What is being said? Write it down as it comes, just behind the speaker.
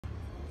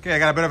Okay, I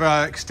got a bit of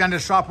an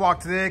extended shop walk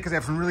today because I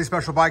have some really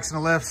special bikes in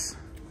the lifts.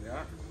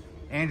 Yeah.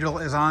 Angel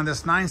is on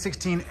this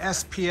 916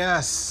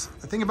 SPS.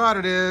 The thing about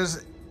it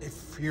is,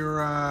 if you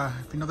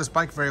know this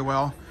bike very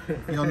well,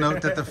 you'll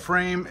note that the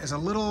frame is a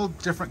little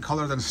different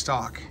color than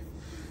stock.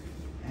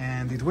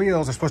 And these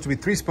wheels are supposed to be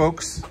 3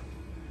 spokes,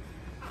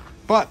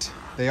 but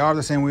they are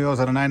the same wheels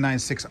that a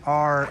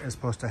 996R is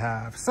supposed to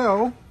have.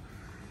 So,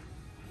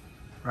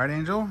 right,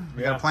 Angel?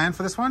 We got a plan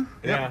for this one?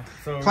 Yeah. Yep.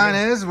 So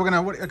plan is we're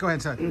gonna go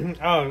ahead and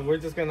say. Oh, we're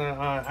just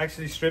gonna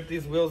actually strip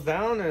these wheels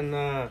down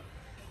and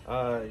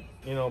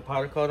you know,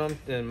 powder coat them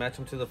and match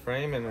them to the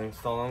frame and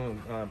install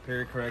them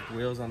period correct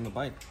wheels on the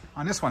bike.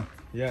 On this one?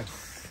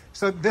 Yes.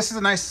 So this is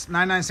a nice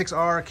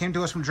 996R. It came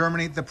to us from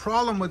Germany. The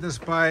problem with this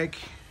bike,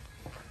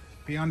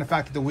 beyond the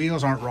fact that the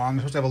wheels aren't wrong,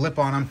 they're supposed to have a lip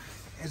on them,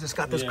 is it's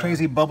got this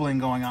crazy bubbling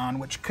going on,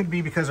 which could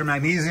be because they're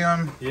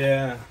magnesium.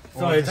 Yeah.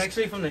 So it's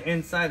actually from the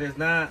inside. It's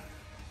not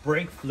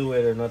brake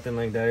fluid or nothing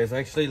like that. It's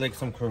actually like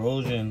some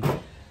corrosion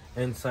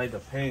inside the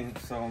paint.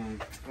 So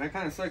that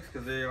kind of sucks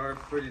because they are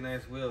pretty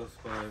nice wheels,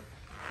 but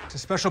it's a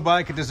special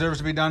bike. It deserves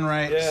to be done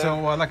right. Yeah.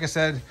 So like I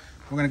said,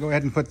 we're going to go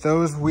ahead and put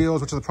those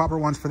wheels, which are the proper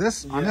ones for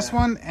this, on this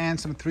one, and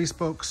some 3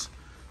 spokes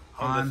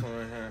on this one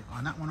right here.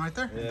 On that one right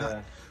there.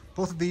 Yeah.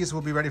 Both of these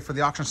will be ready for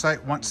the auction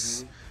site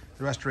once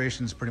the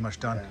restoration is pretty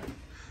much done. Yeah.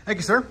 Thank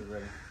you, sir.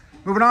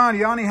 Moving on,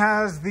 Yanni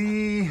has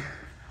the,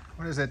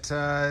 what is it,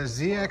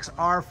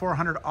 ZXR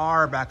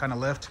 400R back on the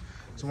lift.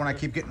 It's the one I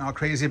keep getting all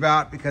crazy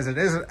about because it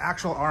is an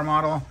actual R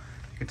model.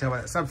 You can tell by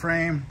that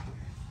subframe.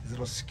 These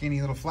little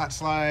skinny little flat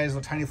slides,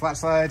 little tiny flat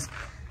slides.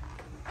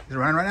 Is it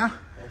running right now?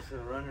 It's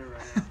running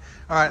right now.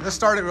 All right, let's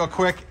start it real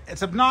quick.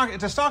 It's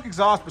a stock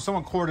exhaust, but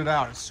someone corded it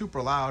out. It's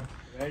super loud.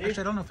 Ready?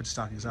 Actually, I don't know if it's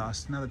stock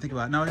exhaust. Now that I think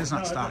about it. No, it is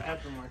not stock.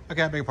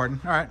 Okay, I beg your pardon.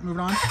 All right, moving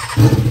on.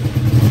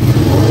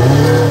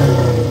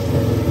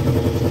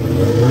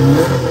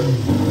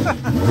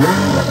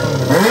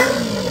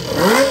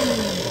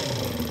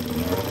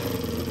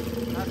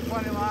 That's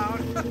plenty loud.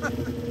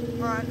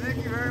 All right,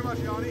 thank you very much,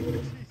 Yanni.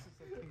 Jesus,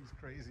 that thing's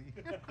crazy.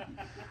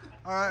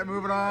 All right,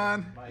 moving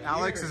on.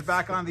 Alex is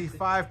back on the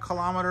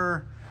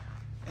 5-kilometer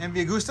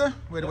MV Agusta.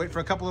 We had to wait for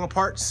a couple little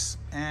parts,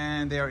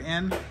 and they are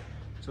in.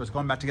 So it's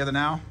going back together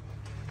now.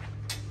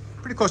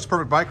 Pretty close to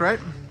perfect bike, right?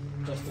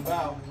 Just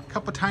about. A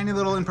couple tiny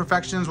little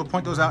imperfections. We'll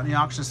point those out in the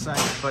auction site,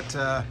 but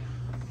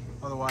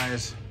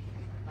otherwise,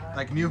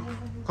 like new,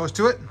 close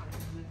to it.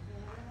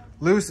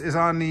 Luce is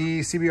on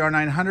the CBR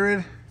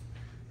 900.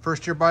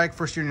 First year bike,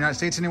 first year in the United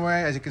States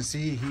anyway. As you can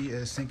see, he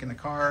is sinking the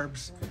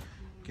carbs,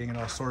 getting it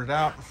all sorted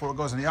out before it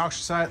goes on the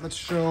auction site. Let's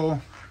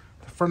show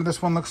the front of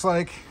this one looks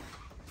like.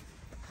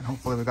 And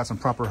hopefully we've got some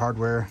proper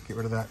hardware. Get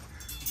rid of that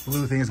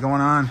blue thing is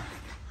going on.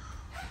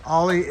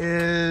 Ollie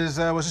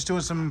was just doing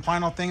some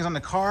final things on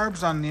the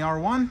carbs on the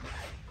R1.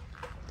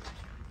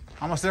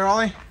 Almost there,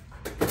 Ollie?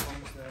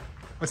 Almost there.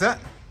 What's that?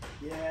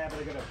 Yeah, but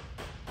I gotta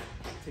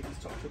take these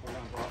top triple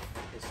rounds off.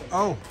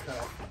 Oh,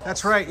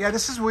 that's right. Yeah,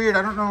 this is weird.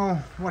 I don't know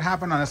what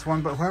happened on this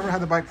one, but whoever had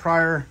the bike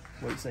prior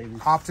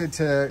opted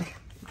to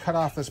cut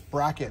off this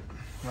bracket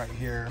right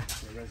here.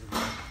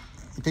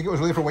 You think it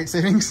was really for weight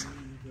savings?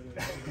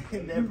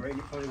 Never, it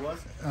probably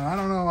was. I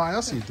don't know why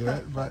else you'd do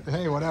it, but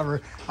hey,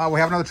 whatever. We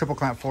have another triple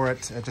clamp for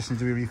it. It just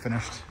needs to be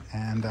refinished,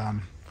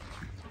 and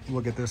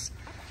we'll get this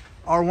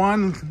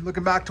R1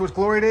 looking back to its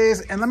glory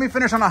days. And let me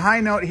finish on a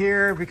high note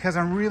here because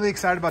I'm really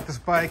excited about this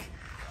bike.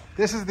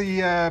 This is the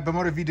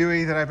Bimota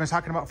V-DUE that I've been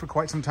talking about for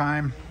quite some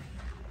time.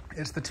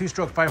 It's the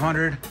 2-stroke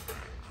 500,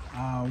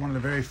 one of the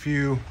very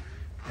few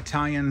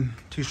Italian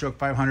 2-stroke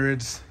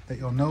 500s that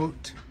you'll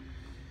note.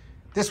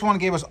 This one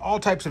gave us all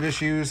types of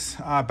issues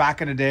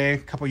back in the day, a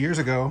couple years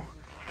ago.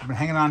 I've been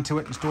hanging on to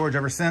it in storage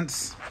ever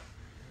since.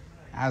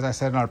 As I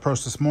said in our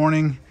post this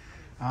morning,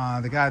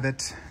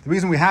 the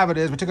reason we have it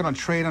is we took it on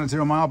trade on a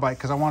 0-mile bike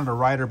because I wanted a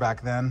rider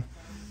back then.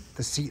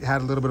 The seat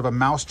had a little bit of a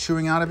mouse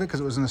chewing out of it because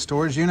it was in the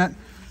storage unit.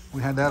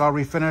 We had that all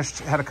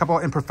refinished. It had a couple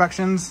of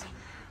imperfections.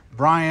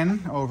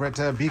 Brian over at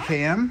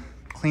BKM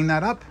cleaned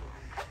that up.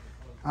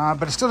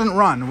 But it still didn't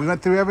run. We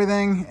went through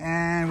everything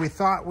and we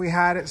thought we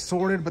had it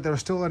sorted, but there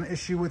was still an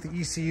issue with the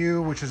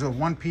ECU, which is a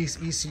 1-piece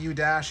ECU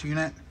dash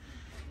unit.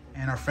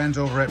 And our friends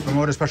over at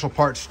Bimota Special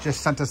Parts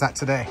just sent us that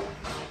today.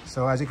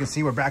 So as you can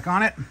see, we're back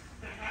on it.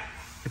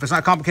 If it's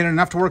not complicated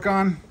enough to work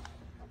on,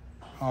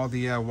 all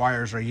the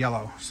wires are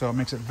yellow. So it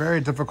makes it very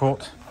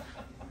difficult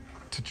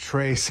to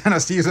trace. And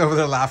Steve's over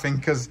there laughing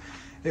because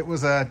it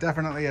was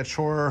definitely a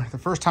chore the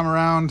first time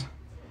around.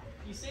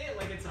 You say it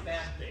like it's a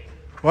bad thing.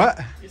 What?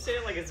 You say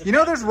it like it's a You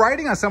know, there's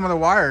writing on some of the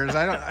wires.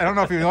 I don't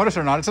know if you noticed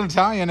or not. It's in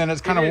Italian and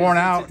it's kind of worn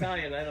out. It's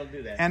Italian, I don't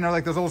do that. And they're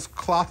like those old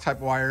cloth type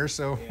wires.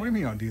 So what do you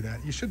mean you don't do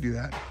that? You should do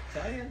that.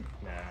 Italian?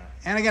 Nah.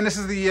 And again, this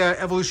is the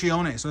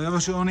Evoluzione. So the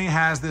Evoluzione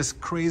has this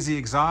crazy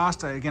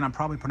exhaust. Again, I'm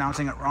probably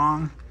pronouncing it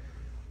wrong,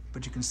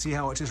 but you can see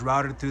how it's just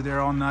routed through there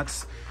all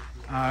nuts.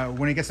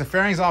 When it gets the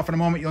fairings off in a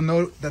moment, you'll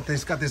note that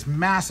it's got this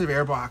massive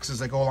air boxes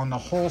that go along the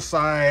whole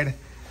side.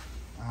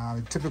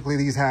 Typically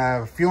these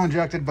have fuel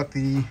injected, but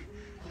the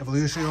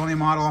Evoluzione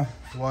model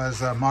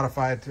was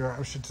modified, or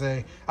I should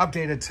say,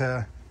 updated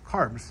to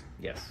carbs.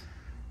 Yes.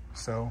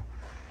 So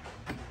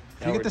if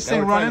Now you get we're- this now thing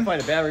we're trying running, to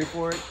find a battery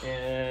for it,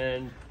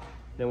 and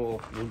then we'll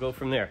go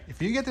from there.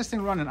 if you get this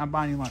thing running, I'm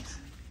buying you lunch,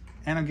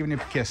 and I'm giving you a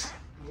kiss.